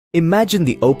Imagine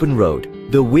the open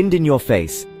road, the wind in your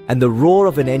face, and the roar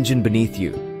of an engine beneath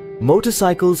you.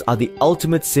 Motorcycles are the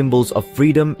ultimate symbols of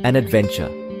freedom and adventure.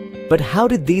 But how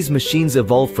did these machines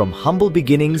evolve from humble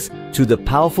beginnings to the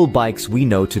powerful bikes we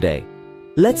know today?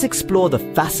 Let's explore the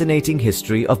fascinating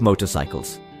history of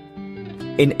motorcycles.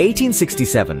 In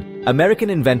 1867, American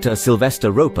inventor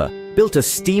Sylvester Roper built a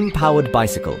steam-powered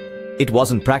bicycle. It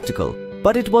wasn't practical,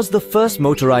 but it was the first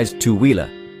motorized two-wheeler.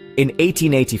 In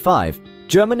 1885,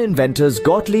 German inventors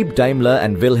Gottlieb Daimler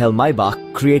and Wilhelm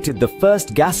Maybach created the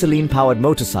first gasoline-powered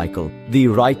motorcycle, the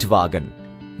Reitwagen.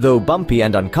 Though bumpy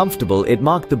and uncomfortable, it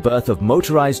marked the birth of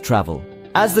motorized travel.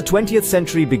 As the 20th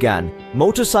century began,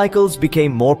 motorcycles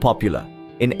became more popular.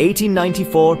 In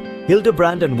 1894,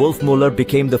 Hildebrand and Wolfmuller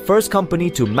became the first company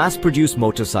to mass-produce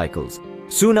motorcycles.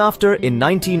 Soon after, in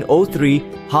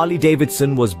 1903,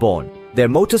 Harley-Davidson was born. Their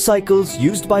motorcycles,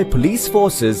 used by police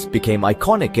forces, became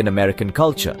iconic in American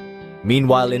culture.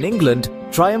 Meanwhile, in England,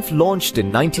 Triumph launched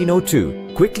in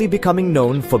 1902, quickly becoming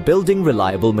known for building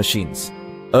reliable machines.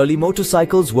 Early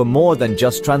motorcycles were more than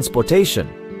just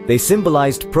transportation. They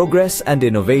symbolized progress and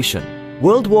innovation.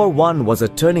 World War I was a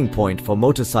turning point for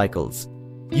motorcycles.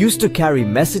 Used to carry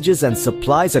messages and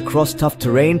supplies across tough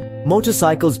terrain,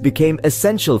 motorcycles became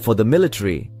essential for the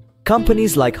military.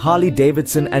 Companies like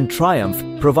Harley-Davidson and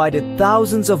Triumph provided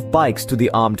thousands of bikes to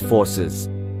the armed forces.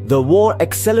 The war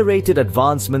accelerated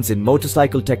advancements in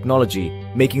motorcycle technology,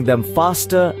 making them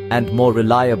faster and more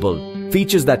reliable,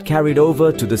 features that carried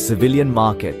over to the civilian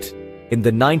market. In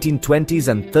the 1920s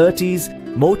and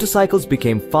 30s, motorcycles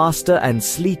became faster and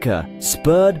sleeker,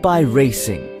 spurred by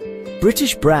racing.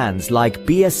 British brands like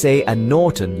BSA and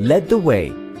Norton led the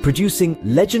way, producing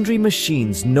legendary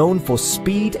machines known for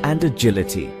speed and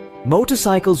agility.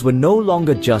 Motorcycles were no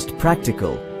longer just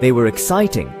practical, they were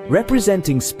exciting,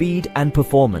 representing speed and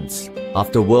performance.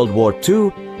 After World War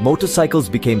II, motorcycles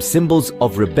became symbols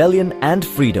of rebellion and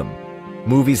freedom.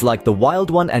 Movies like The Wild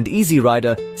One and Easy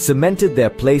Rider cemented their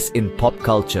place in pop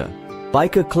culture.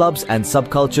 Biker clubs and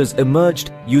subcultures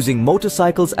emerged, using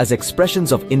motorcycles as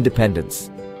expressions of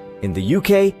independence. In the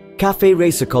UK, cafe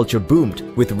racer culture boomed,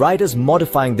 with riders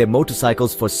modifying their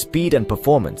motorcycles for speed and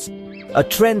performance, a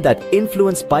trend that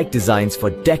influenced bike designs for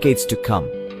decades to come.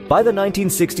 By the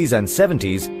 1960s and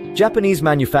 70s, Japanese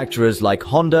manufacturers like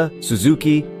Honda,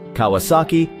 Suzuki,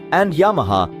 Kawasaki, and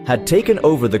Yamaha had taken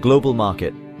over the global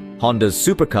market. Honda's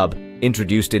Super Cub,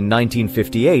 introduced in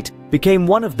 1958, became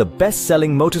one of the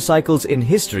best-selling motorcycles in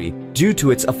history due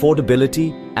to its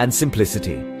affordability and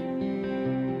simplicity.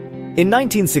 In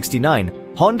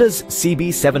 1969, Honda's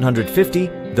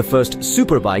CB750, the first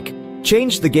superbike,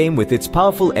 changed the game with its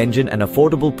powerful engine and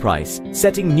affordable price,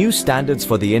 setting new standards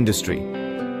for the industry.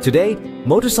 Today,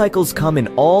 motorcycles come in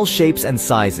all shapes and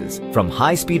sizes, from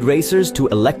high-speed racers to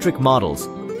electric models.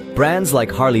 Brands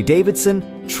like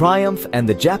Harley-Davidson, Triumph, and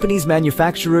the Japanese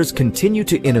manufacturers continue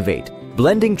to innovate,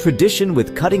 blending tradition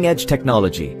with cutting-edge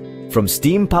technology. From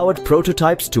steam-powered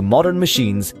prototypes to modern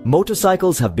machines,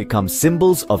 motorcycles have become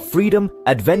symbols of freedom,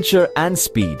 adventure, and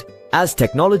speed. As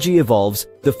technology evolves,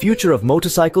 the future of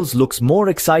motorcycles looks more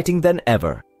exciting than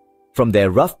ever. From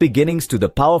their rough beginnings to the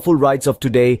powerful rides of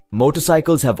today,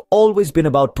 motorcycles have always been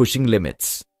about pushing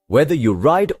limits. Whether you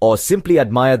ride or simply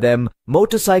admire them,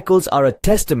 motorcycles are a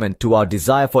testament to our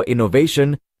desire for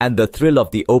innovation and the thrill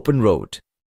of the open road.